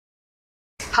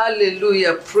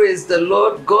Hallelujah. Praise the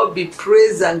Lord. God be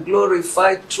praised and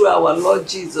glorified through our Lord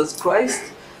Jesus Christ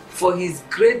for his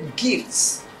great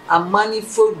gifts and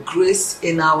manifold grace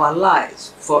in our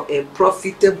lives. For a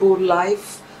profitable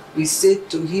life, we say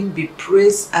to him be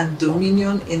praise and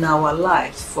dominion in our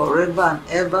lives forever and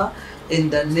ever in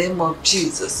the name of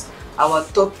Jesus. Our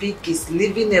topic is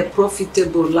Living a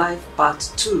Profitable Life,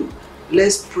 Part 2.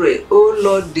 Let's pray. Oh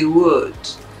Lord, the word,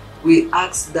 we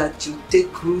ask that you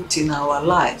take root in our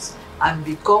lives and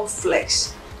become flesh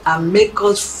and make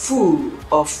us full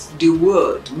of the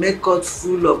word, make us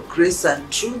full of grace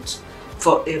and truth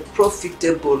for a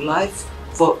profitable life,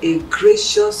 for a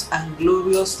gracious and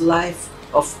glorious life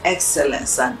of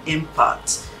excellence and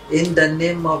impact in the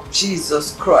name of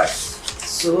Jesus Christ.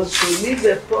 So to live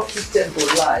a profitable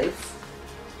life,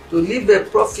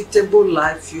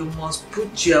 you must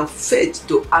put your faith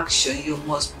to action. You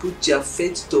must put your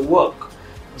faith to work.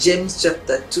 James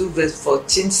chapter 2 verse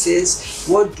 14 says,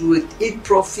 what doeth it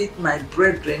profit, my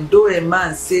brethren, though a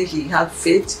man say he have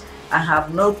faith and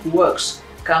have not works,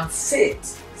 can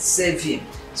faith save him?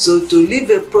 So to live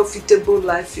a profitable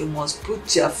life, you must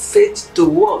put your faith to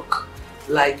work.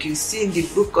 Like you see in the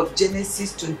book of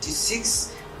Genesis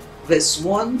 26 verse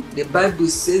 1, the Bible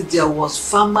says there was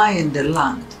famine in the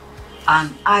land.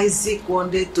 And Isaac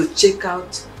wanted to check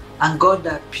out, and God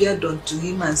appeared unto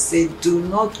him and said, do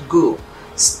not go,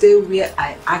 stay where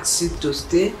I ask you to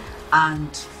stay. And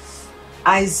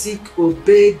Isaac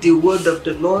obeyed the word of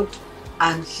the Lord,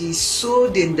 and he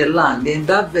sowed in the land. In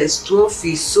that verse 12,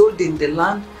 he sowed in the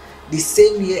land the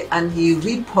same year, and he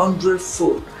reaped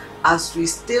 100-fold. As we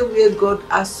stay where God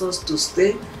asks us to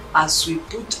stay, as we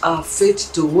put our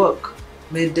faith to work,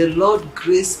 may the Lord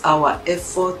grace our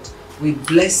effort with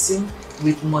blessing,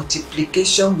 with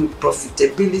multiplication, with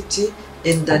profitability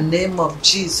in the name of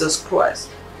Jesus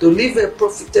Christ. To live a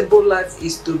profitable life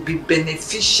is to be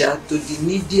beneficial to the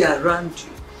needy around you.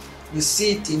 You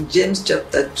see it in James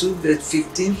chapter 2 verse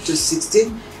 15 to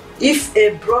 16. If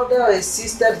a brother or a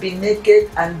sister be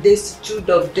naked and destitute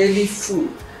of daily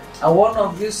food, and one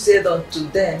of you said unto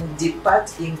them,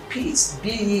 depart in peace,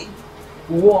 be ye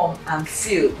warm and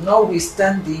filled,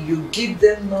 notwithstanding you give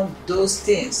them not those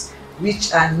things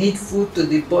which are needful to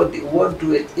the body, what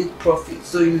doeth it profit?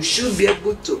 So you should be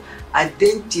able to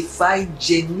identify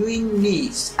genuine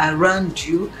needs around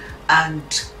you and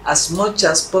as much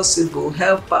as possible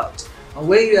help out. And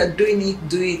when you are doing it,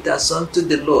 do it as unto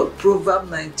the Lord. Proverbs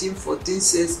 19:14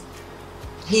 says,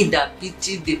 he that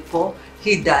pitieth the poor,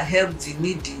 he that helps the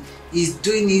needy, is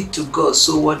doing it to God.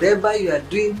 So whatever you are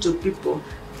doing to people,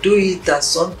 do it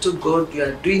as unto God. You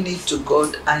are doing it to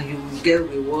God, and you will get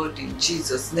reward in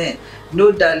Jesus' name.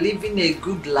 Know that living a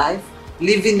good life,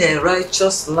 living a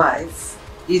righteous life,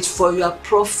 is for your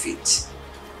profit.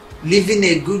 Living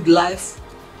a good life,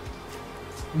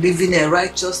 living a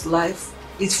righteous life,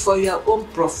 is for your own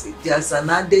profit. There's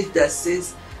an adage that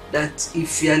says that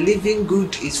if you are living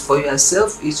good, it's for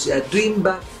yourself. If you are doing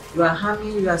bad, you are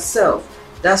harming yourself.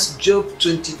 That's Job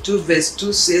 22 verse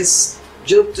 2 says,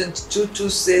 Job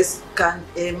 22:2 says, can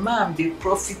a man be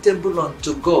profitable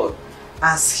unto God,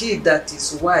 as he that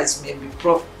is wise may be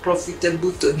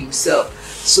profitable to himself?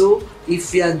 So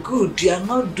if you are good, you are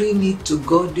not doing it to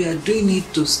God, you are doing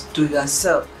it to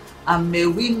yourself. And may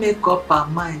we make up our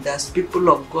mind as people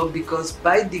of God, because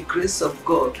by the grace of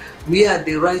God, we are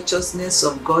the righteousness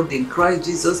of God in Christ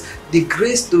Jesus. The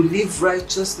grace to live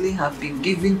righteously have been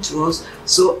given to us.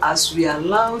 So as we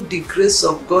allow the grace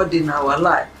of God in our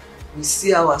life, we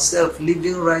see ourselves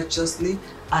living righteously,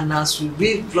 and as we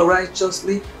live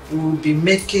righteously, we will be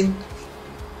making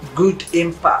good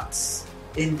impacts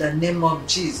in the name of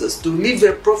Jesus. To live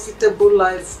a profitable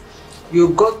life, you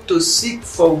got to seek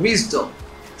for wisdom.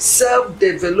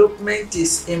 Self-development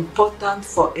is important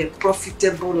for a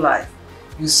profitable life.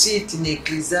 You see it in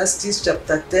Ecclesiastes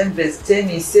chapter 10 verse 10.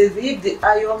 It says, if the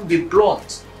iron be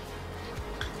blunt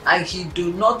and he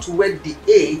do not whet the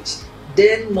edge,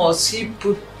 then must he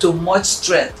put to much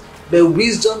strength. But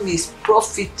wisdom is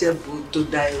profitable to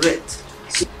direct.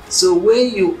 So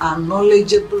when you are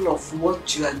knowledgeable of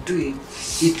what you are doing,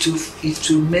 it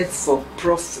will make for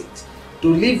profit.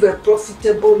 To live a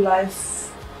profitable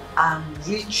life and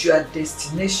reach your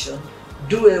destination,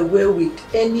 do away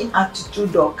with any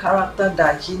attitude or character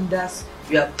that hinders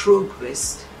your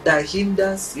progress, that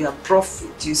hinders your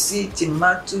profit. You see it in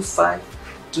Matthew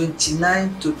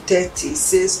 5:29 to 30. It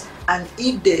says, and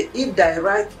if thy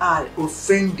right eye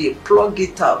offend thee, plug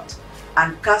it out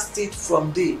and cast it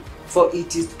from thee, for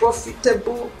it is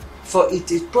profitable for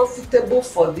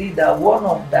thee that one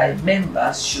of thy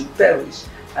members should perish,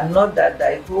 and not that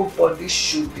thy whole body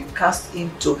should be cast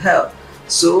into hell.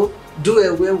 So Do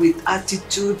away with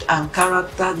attitude and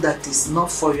character that is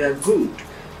not for your good.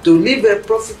 To live a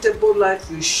profitable life,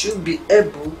 you should be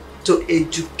able to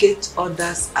educate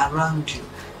others around you.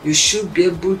 You should be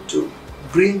able to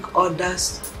bring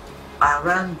others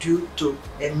around you to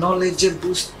a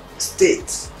knowledgeable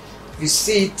state. You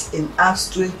see it in Acts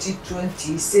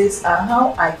 20:20. It says, "And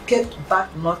how I kept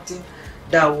back nothing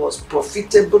that was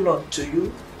profitable unto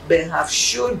you, but have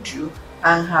showed you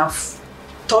and have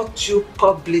taught you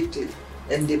publicly."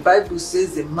 And the Bible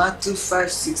says in Matthew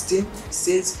 5:16, it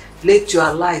says, "Let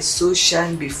your light so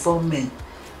shine before men,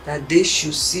 that they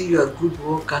should see your good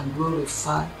work and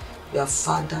glorify your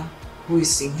Father who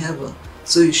is in heaven."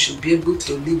 So you should be able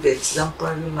to live an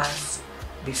exemplary life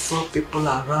before people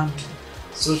around you.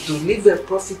 So to live a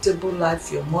profitable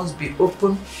life, you must be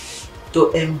open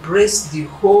to embrace the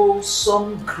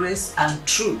wholesome grace and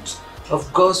truth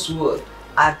of God's word.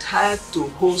 Adhere to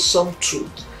wholesome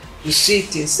truth. You see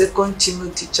it in 2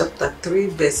 Timothy chapter 3,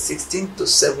 verse 16 to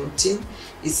 17.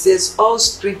 It says, "All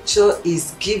scripture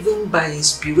is given by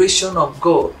inspiration of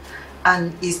God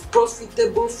and is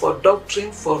profitable for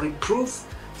doctrine, for reproof,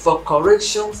 for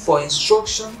correction, for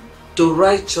instruction to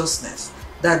righteousness,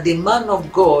 that the man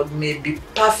of God may be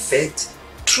perfect,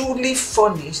 truly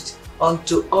furnished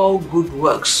unto all good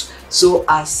works." So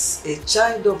as a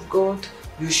child of God,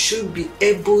 you should be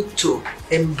able to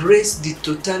embrace the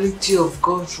totality of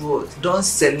God's word. Don't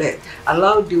select.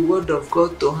 Allow the word of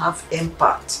God to have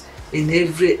impact in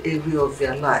every area of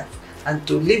your life. And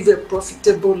to live a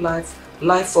profitable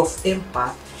life of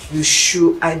impact, you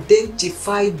should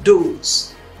identify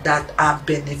those that are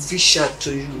beneficial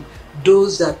to you,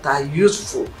 those that are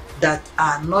useful, that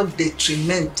are not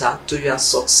detrimental to your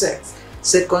success.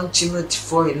 2 Timothy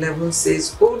 4:11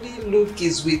 says, "Holy Luke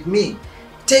is with me.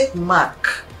 Take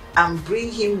Mark and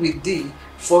bring him with thee,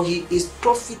 for he is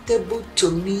profitable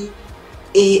to me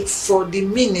for the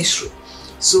ministry."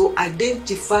 So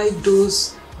identify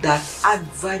those that add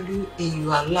value in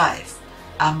your life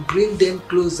and bring them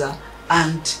closer,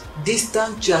 and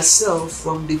distance yourself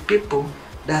from the people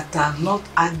that are not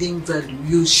adding value.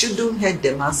 You shouldn't hate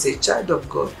them. As a child of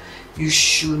God, you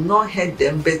should not hate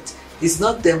them, but it's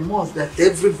not the most that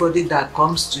everybody that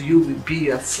comes to you will be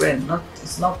your friend.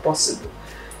 It's not possible.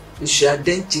 You should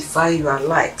identify your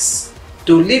likes.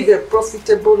 To live a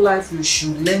profitable life, you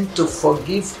should learn to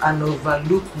forgive and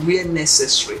overlook where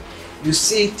necessary. You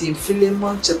see it in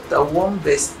Philemon chapter 1,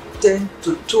 verse 10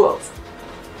 to 12.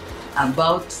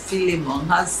 About Philemon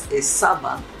has a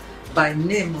servant by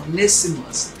name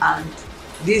Onesimus, and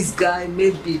this guy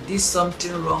maybe did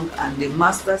something wrong and the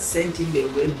master sent him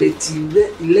away, but he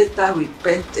later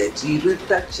repented, he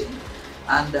later changed,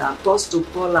 and the Apostle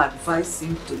Paul advised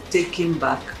him to take him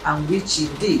back, and which he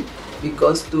did,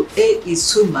 because to err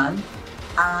is human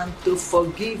and to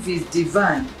forgive is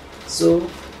divine. So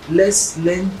let's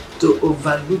learn to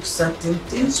overlook certain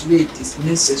things where it is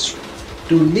necessary.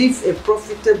 To live a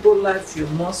profitable life, you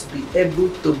must be able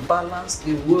to balance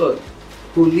the word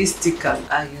holistically.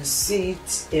 And you see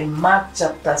it in Mark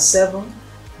chapter 7,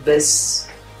 verse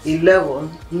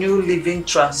 11, New Living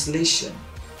Translation.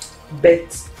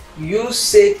 "But you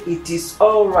said it is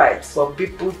all right for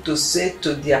people to say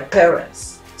to their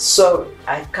parents, 'Sorry,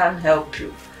 I can't help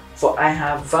you, for I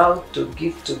have vowed to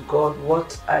give to God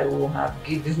what I will have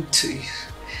given to you.'"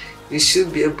 You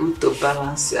should be able to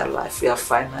balance your life, your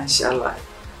financial life.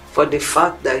 For the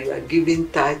fact that you are giving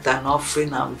tithe and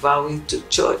offering and vowing to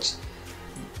church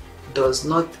does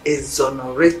not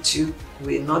exonerate you,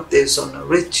 will not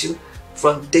exonerate you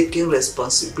from taking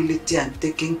responsibility and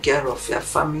taking care of your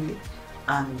family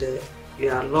and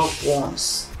your loved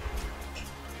ones.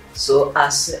 So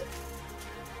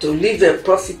to live a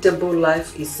profitable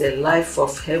life is a life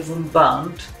of heaven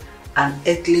bound and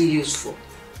earthly useful.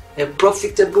 A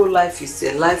profitable life is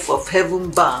a life of heaven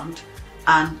bound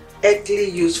and earthly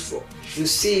useful. You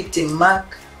see it in Mark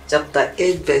chapter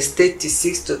 8, verse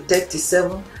 36 to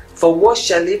 37. "For what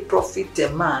shall it profit a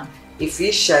man if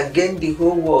he shall gain the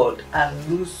whole world and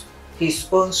lose his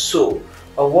own soul?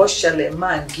 Or what shall a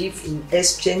man give in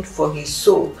exchange for his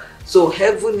soul?" So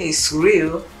heaven is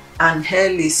real and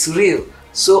hell is real.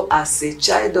 So as a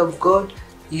child of God,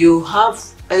 you have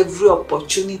every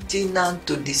opportunity now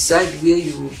to decide where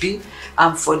you will be.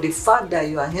 And for the fact that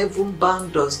you are heaven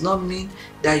bound does not mean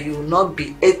that you will not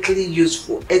be earthly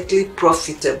useful, earthly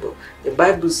profitable. The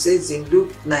Bible says in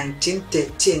Luke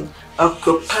 19:13,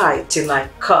 "Occupy till I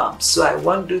come." So I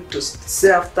want you to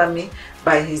say after me,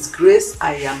 "By His grace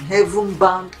I am heaven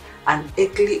bound and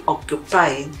earthly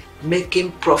occupying,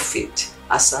 making profit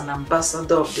as an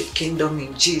ambassador of the kingdom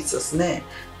in Jesus' name."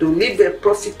 To live a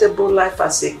profitable life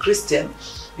as a Christian,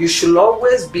 You should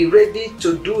always be ready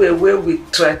to do away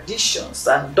with traditions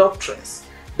and doctrines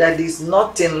that is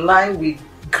not in line with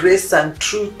grace and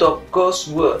truth of God's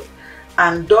word.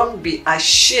 And don't be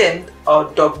ashamed or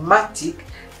dogmatic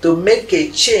to make a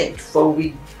change, for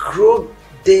we grow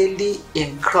daily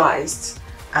in Christ,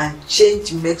 and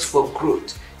change makes for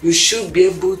growth. You should be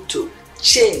able to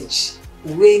change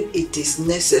when it is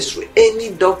necessary.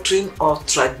 Any doctrine or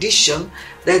tradition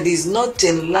that is not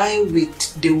in line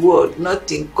with the word,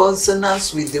 not in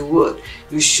consonance with the word,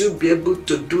 you should be able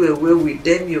to do away with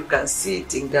them. You can see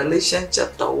it in Galatians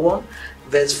chapter 1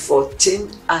 verse 14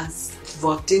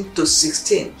 to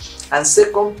 16. And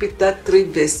 2 Peter 3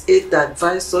 verse 8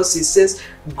 advises us. It says,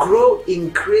 grow in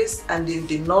grace and in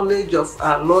the knowledge of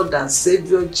our Lord and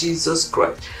Savior Jesus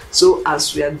Christ. So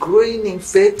as we are growing in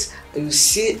faith, you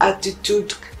see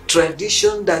attitude,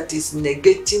 tradition that is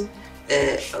negating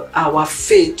our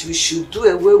faith, we should do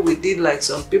away with it. Like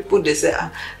some people, they say,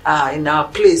 in our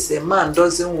place, a man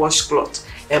doesn't wash cloth.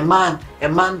 A man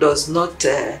does not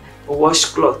wash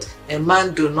cloth. A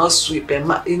man do not sweep.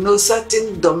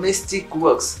 Certain domestic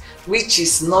works, which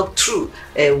is not true.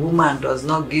 A woman does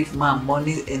not give man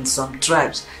money in some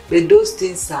tribes. But those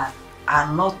things are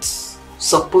not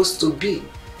supposed to be.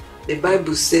 The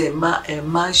Bible says a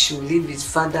man should leave his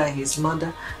father and his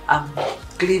mother and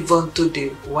cleave unto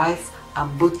the wife,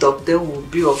 and both of them will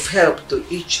be of help to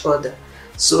each other.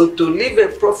 So to live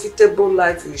a profitable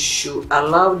life, you should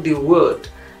allow the word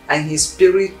and his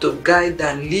spirit to guide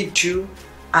and lead you,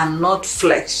 and not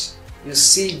flesh. You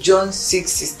see, John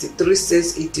 6:63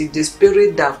 says, it is the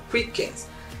spirit that quickens.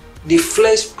 The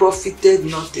flesh profited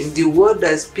nothing. The word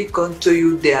that speak unto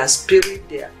you, they are spirit,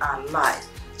 they are life.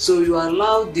 So you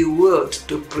allow the word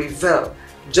to prevail.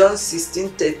 John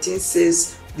 16:13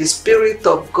 says, the Spirit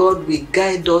of God will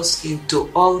guide us into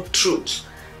all truth.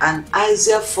 And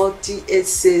Isaiah 48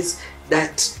 says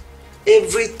that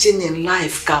everything in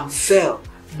life can fail,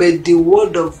 but the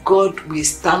word of God will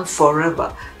stand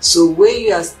forever. So when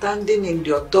you are standing in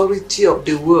the authority of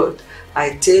the word,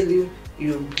 I tell you,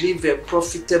 you live a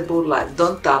profitable life.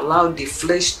 Don't allow the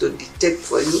flesh to dictate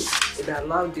for you, but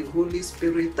allow the Holy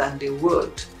Spirit and the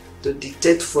word to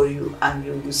dictate for you, and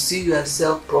you will see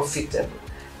yourself profitable.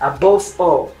 Above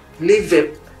all, to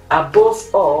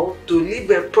live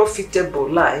a profitable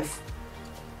life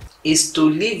is to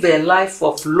live a life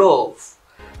of love.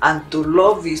 And to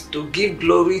love is to give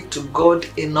glory to God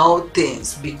in all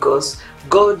things, because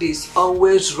God is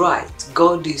always right,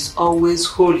 God is always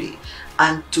holy.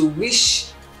 And to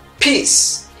wish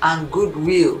peace and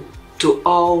goodwill to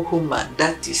all human,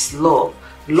 that is love.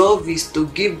 Love is to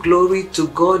give glory to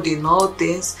God in all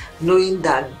things, knowing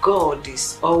that God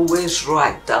is always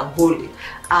right and holy.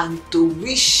 And to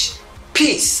wish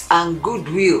peace and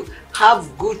goodwill,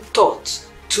 have good thoughts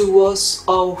towards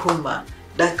all human.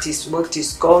 That is what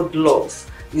is called love.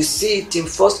 You see it in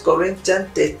 1 Corinthians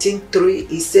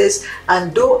 13:3. It says,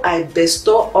 and though I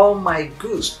bestow all my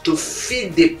goods to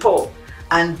feed the poor,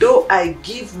 and though I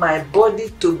give my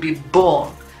body to be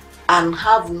born, and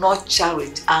have not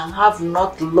charity, and have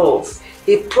not love,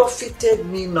 it profited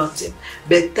me nothing.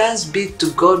 But thanks be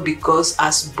to God, because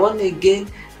as born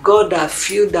again, God has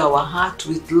filled our heart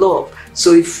with love.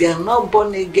 So if you are not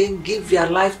born again, give your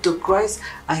life to Christ,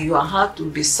 and your heart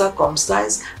will be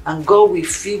circumcised, and God will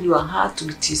fill your heart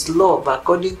with his love,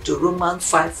 according to Romans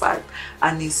 5:5.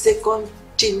 And in 2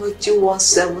 Timothy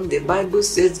 1:7, the Bible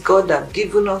says God has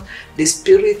given us the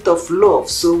spirit of love.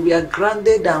 So we are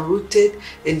grounded and rooted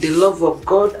in the love of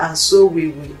God, and so we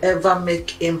will ever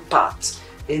make impact.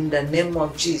 In the name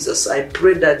of Jesus, I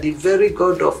pray that the very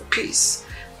God of peace,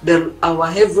 our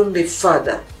Heavenly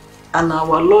Father, and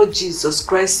our Lord Jesus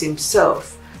Christ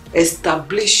himself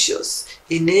establish us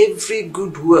in every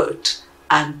good word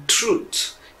and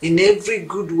truth, in every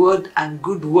good word and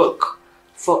good work,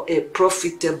 for a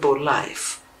profitable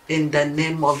life. In the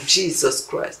name of Jesus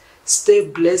Christ, stay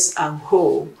blessed and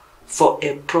whole for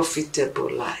a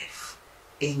profitable life.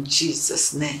 In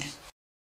Jesus' name.